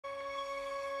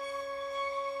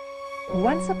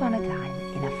Once upon a time,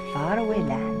 in a faraway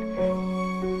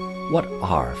land. What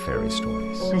are fairy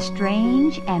stories? The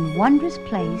strange and wondrous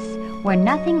place where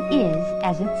nothing is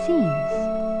as it seems.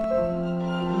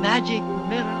 Magic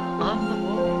mirror on the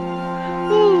wall.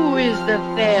 Who is the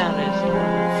fairest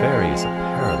one? Fairy is a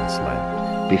perilous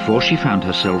land. Before she found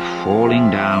herself falling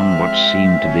down what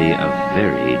seemed to be a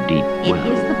very deep well.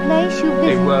 It is the place you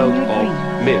visit A world in your of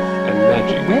dreams. myth and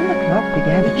magic. When the clock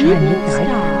began to The chime evening midnight,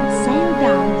 star sailed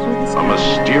down through the A sky.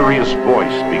 mysterious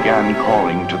voice began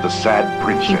calling to the sad She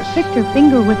princess. pricked her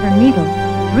finger with her needle.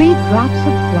 3 drops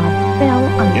of blood fell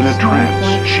on In the a snow trance,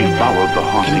 white she window. followed the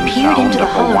haunting peered sound into the up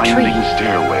a hollow winding tree.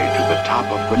 stairway to the top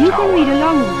of the You tower. can read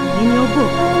along with me in your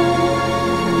book.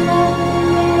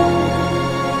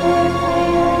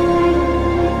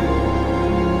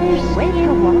 she waved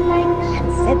her wand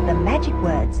and said the magic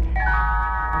words.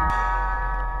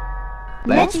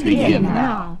 Let's begin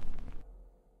now.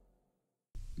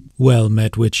 Well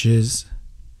met, witches.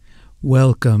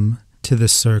 Welcome to the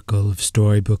circle of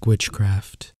Storybook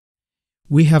Witchcraft.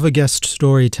 We have a guest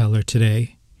storyteller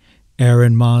today,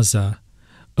 Eron Mazza,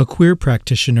 a queer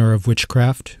practitioner of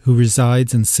witchcraft who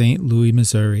resides in St. Louis,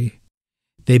 Missouri.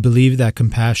 They believe that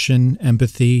compassion,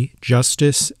 empathy,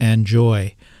 justice, and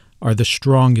joy are the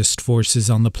strongest forces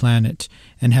on the planet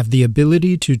and have the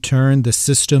ability to turn the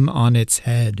system on its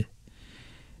head.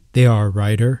 They are a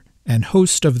writer and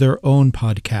host of their own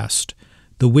podcast,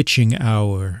 The Witching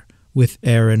Hour, with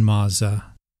Eron Mazza.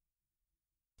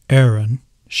 Eron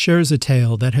shares a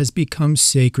tale that has become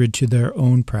sacred to their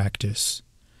own practice,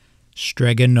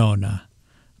 Strega Nona,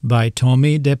 by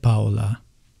Tomie dePaola.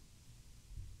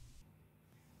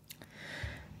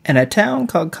 In a town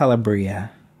called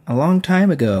Calabria, a long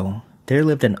time ago, there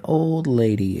lived an old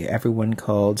lady everyone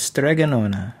called Strega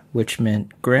Nona, which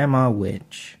meant Grandma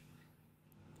Witch.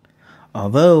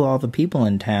 Although all the people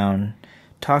in town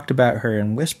talked about her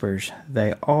in whispers,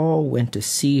 they all went to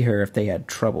see her if they had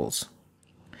troubles.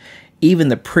 Even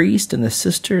the priest and the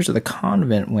sisters of the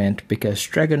convent went because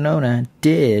Strega Nona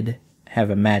did have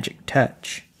a magic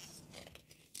touch.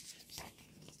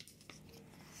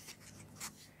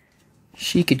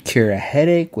 She could cure a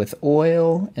headache with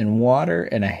oil and water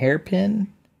and a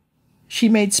hairpin. She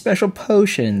made special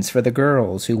potions for the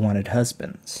girls who wanted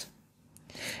husbands.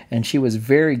 And she was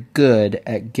very good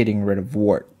at getting rid of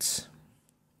warts.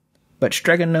 But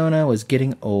Strega Nona was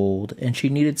getting old, and she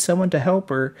needed someone to help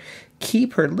her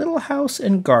keep her little house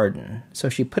and garden, so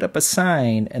she put up a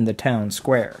sign in the town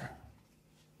square.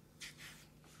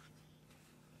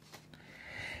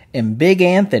 And Big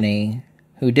Anthony,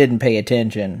 who didn't pay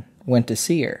attention, went to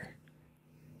see her.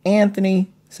 "Anthony,"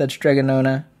 said Strega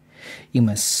Nona, "you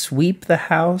must sweep the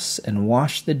house and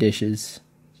wash the dishes.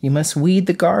 You must weed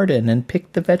the garden and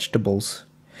pick the vegetables.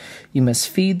 You must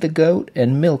feed the goat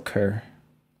and milk her.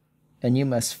 And you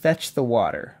must fetch the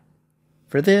water.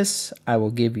 For this I will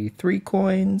give you 3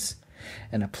 coins,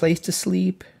 and a place to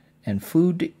sleep, and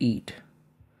food to eat."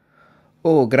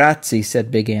 "Oh, grazie,"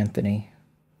 said Big Anthony.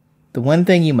 "The one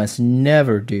thing you must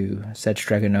never do," said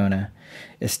Strega Nona,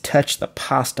 "is touch the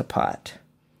pasta pot.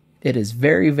 It is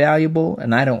very valuable,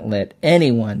 and I don't let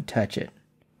anyone touch it."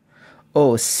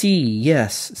 "Oh, see,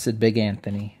 yes," said Big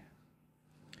Anthony.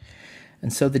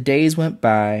 And so the days went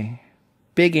by.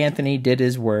 Big Anthony did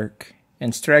his work,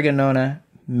 and Strega Nona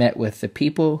met with the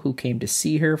people who came to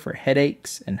see her for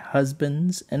headaches and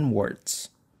husbands and warts.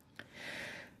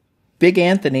 Big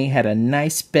Anthony had a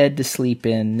nice bed to sleep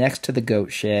in next to the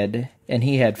goat shed, and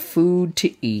he had food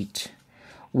to eat.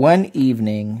 One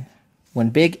evening, when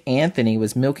Big Anthony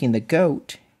was milking the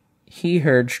goat, he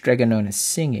heard Strega Nona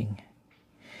singing.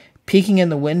 Peeking in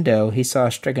the window, he saw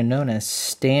Strega Nona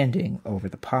standing over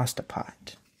the pasta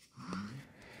pot.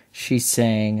 She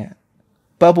sang,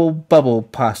 "Bubble, bubble,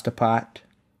 pasta pot.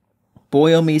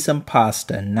 Boil me some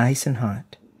pasta nice and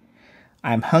hot.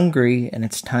 I'm hungry and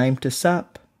it's time to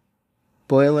sup.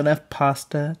 Boil enough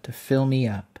pasta to fill me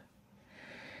up."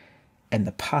 And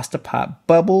the pasta pot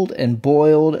bubbled and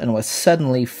boiled and was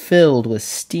suddenly filled with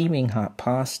steaming hot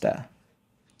pasta.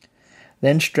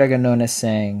 Then Strega Nona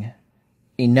sang,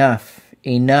 "Enough,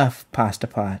 enough, pasta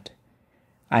pot.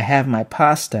 I have my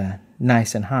pasta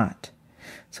nice and hot.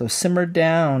 So simmer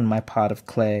down, my pot of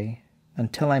clay,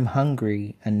 until I'm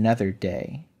hungry another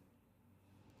day."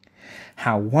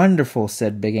 "How wonderful,"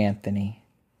 said Big Anthony.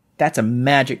 "That's a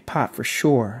magic pot for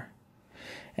sure."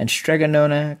 And Strega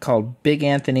Nona called Big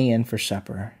Anthony in for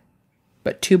supper.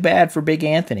 But too bad for Big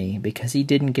Anthony, because he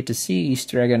didn't get to see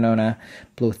Strega Nona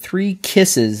blow 3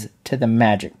 kisses to the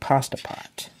magic pasta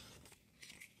pot.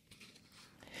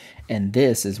 And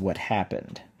this is what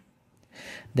happened.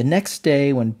 The next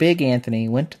day, when Big Anthony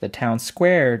went to the town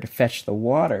square to fetch the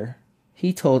water,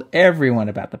 He told everyone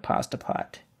about the pasta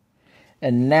pot.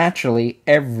 And naturally,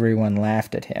 everyone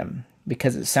laughed at him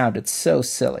because it sounded so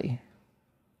silly.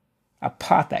 A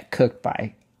pot that cooked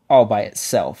all by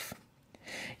itself.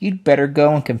 You'd better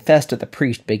go and confess to the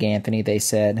priest, Big Anthony, they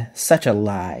said. Such a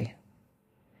lie.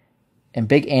 And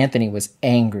Big Anthony was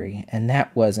angry, and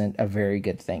that wasn't a very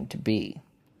good thing to be.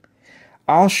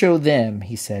 I'll show them,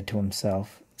 he said to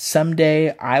himself.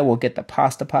 Someday I will get the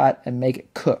pasta pot and make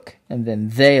it cook, and then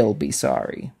they'll be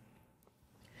sorry.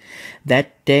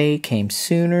 That day came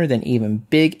sooner than even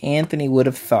Big Anthony would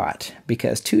have thought,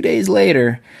 because 2 days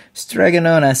later, Strega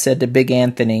Nona said to Big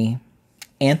Anthony,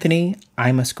 Anthony,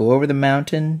 I must go over the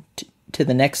mountain to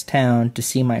the next town to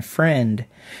see my friend,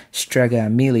 Strega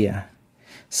Amelia.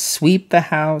 Sweep the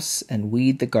house and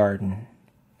weed the garden.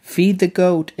 Feed the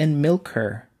goat and milk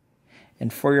her.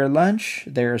 And for your lunch,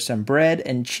 there is some bread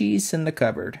and cheese in the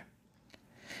cupboard.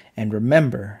 And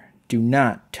remember, do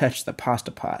not touch the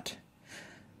pasta pot.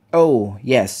 Oh,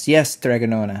 yes, Strega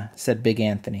Nona, said Big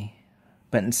Anthony.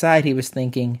 But inside he was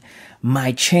thinking,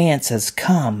 my chance has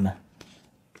come.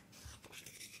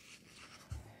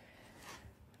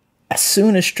 As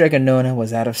soon as Strega Nona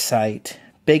was out of sight,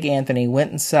 Big Anthony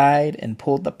went inside and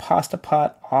pulled the pasta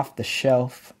pot off the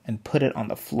shelf and put it on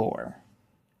the floor.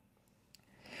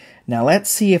 Now let's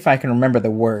see if I can remember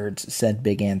the words, said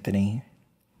Big Anthony.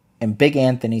 And Big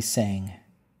Anthony sang,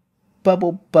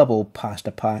 Bubble, bubble,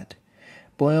 pasta pot,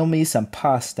 boil me some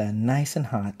pasta nice and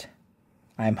hot.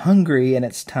 I'm hungry and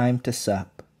it's time to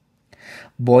sup.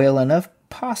 Boil enough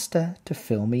pasta to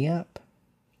fill me up.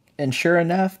 And sure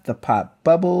enough, the pot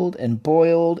bubbled and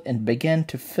boiled and began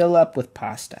to fill up with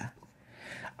pasta.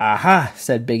 Aha,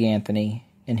 said Big Anthony,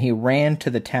 and he ran to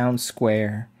the town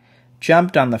square,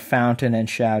 jumped on the fountain and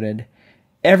shouted,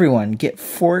 Everyone get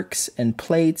forks and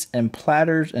plates and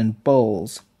platters and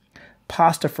bowls.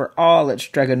 Pasta for all at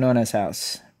Strega Nona's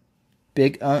house.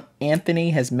 Big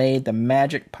Anthony has made the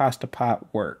magic pasta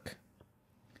pot work.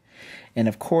 And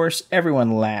of course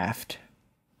everyone laughed,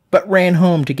 but ran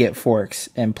home to get forks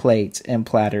and plates and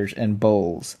platters and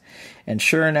bowls. And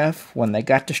sure enough, when they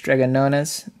got to Strega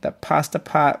Nona's, the pasta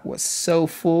pot was so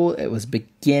full it was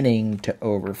beginning to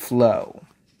overflow.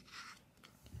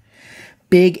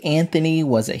 Big Anthony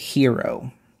was a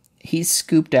hero. He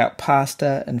scooped out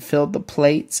pasta and filled the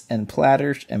plates and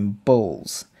platters and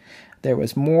bowls. There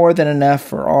was more than enough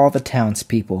for all the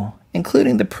townspeople,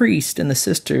 including the priest and the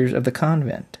sisters of the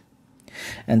convent.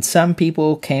 And some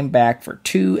people came back for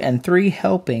 2 and 3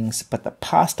 helpings, but the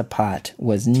pasta pot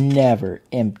was never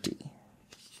empty.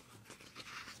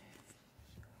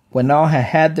 When all had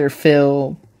had their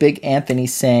fill, Big Anthony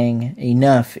sang,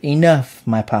 Enough, enough,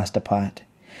 my pasta pot.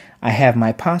 I have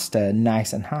my pasta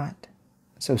nice and hot.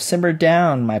 So simmer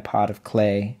down, my pot of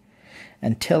clay,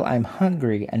 until I'm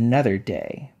hungry another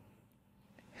day.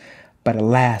 But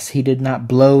alas, he did not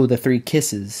blow the 3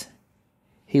 kisses.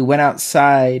 He went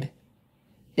outside,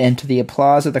 and to the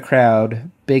applause of the crowd,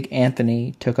 Big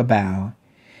Anthony took a bow.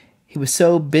 He was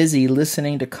so busy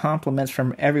listening to compliments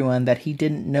from everyone that he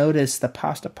didn't notice the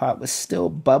pasta pot was still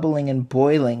bubbling and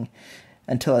boiling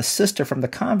until a sister from the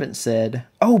convent said,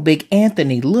 Oh, Big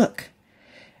Anthony, look!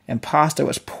 And pasta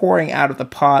was pouring out of the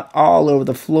pot all over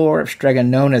the floor of Strega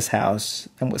Nona's house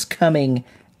and was coming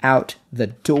out the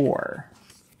door.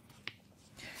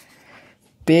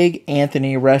 Big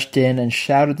Anthony rushed in and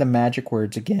shouted the magic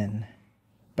words again.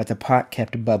 But the pot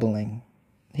kept bubbling.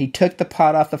 He took the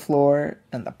pot off the floor,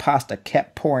 and the pasta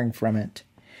kept pouring from it.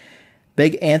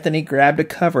 Big Anthony grabbed a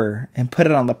cover and put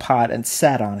it on the pot and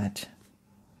sat on it.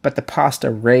 But the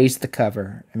pasta raised the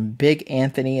cover, and Big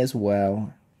Anthony as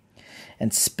well,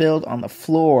 and spilled on the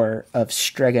floor of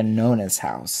Strega Nona's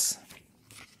house.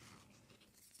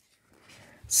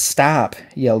 Stop,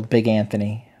 yelled Big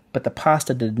Anthony. But the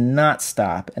pasta did not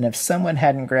stop, and if someone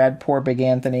hadn't grabbed poor Big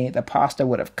Anthony, the pasta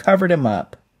would have covered him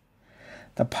up.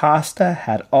 The pasta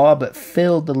had all but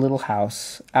filled the little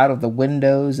house. Out of the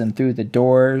windows and through the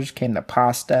doors came the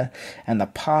pasta, and the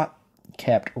pot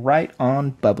kept right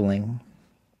on bubbling.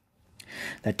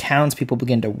 The townspeople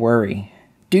began to worry.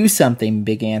 Do something,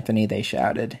 Big Anthony, they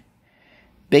shouted.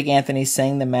 Big Anthony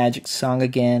sang the magic song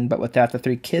again, but without the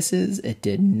 3 kisses, it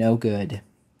did no good.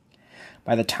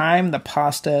 By the time the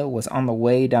pasta was on the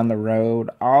way down the road,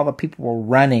 all the people were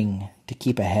running to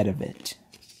keep ahead of it.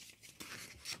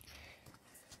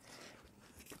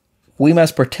 We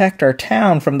must protect our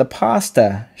town from the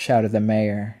pasta, shouted the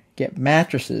mayor. Get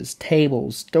mattresses,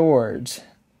 tables, doors,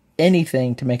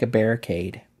 anything to make a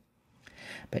barricade.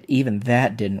 But even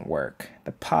that didn't work.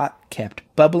 The pot kept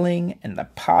bubbling and the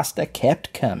pasta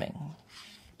kept coming.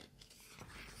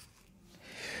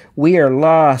 "We are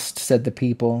lost," said the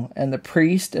people, and the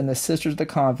priest and the sisters of the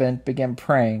convent began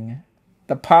praying.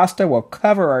 "The pasta will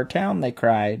cover our town," they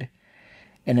cried.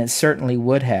 And it certainly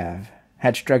would have,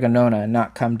 had Strega Nona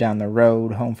not come down the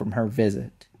road home from her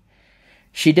visit.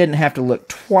 She didn't have to look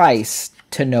twice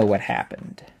to know what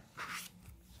happened.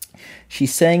 She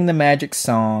sang the magic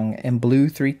song and blew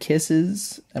 3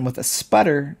 kisses, and with a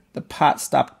sputter, the pot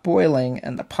stopped boiling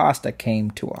and the pasta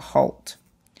came to a halt.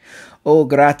 "Oh,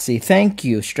 grazie, thank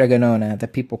you, Strega Nona," the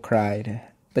people cried.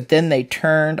 But then they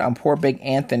turned on poor big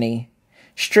Anthony.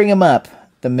 "String him up,"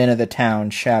 the men of the town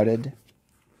shouted.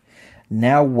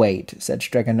 "Now wait," said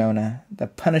Strega Nona. "The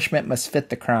punishment must fit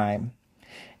the crime."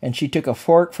 And she took a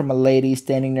fork from a lady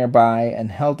standing nearby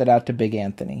and held it out to big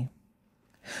Anthony.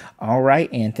 "All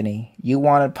right, Anthony, you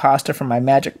wanted pasta from my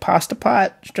magic pasta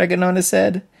pot," Strega Nona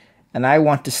said, "and I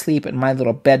want to sleep in my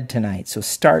little bed tonight, so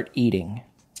start eating."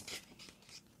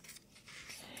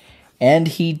 And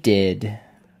he did.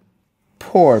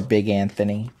 Poor big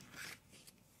Anthony.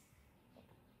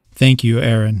 Thank you,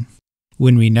 Eron.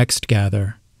 When we next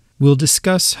gather, we'll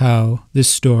discuss how this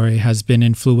story has been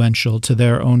influential to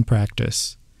their own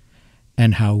practice,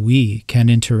 and how we can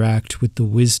interact with the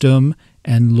wisdom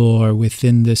and lore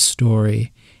within this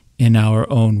story in our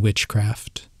own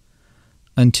witchcraft.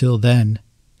 Until then,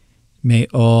 may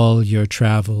all your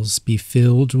travels be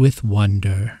filled with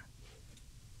wonder.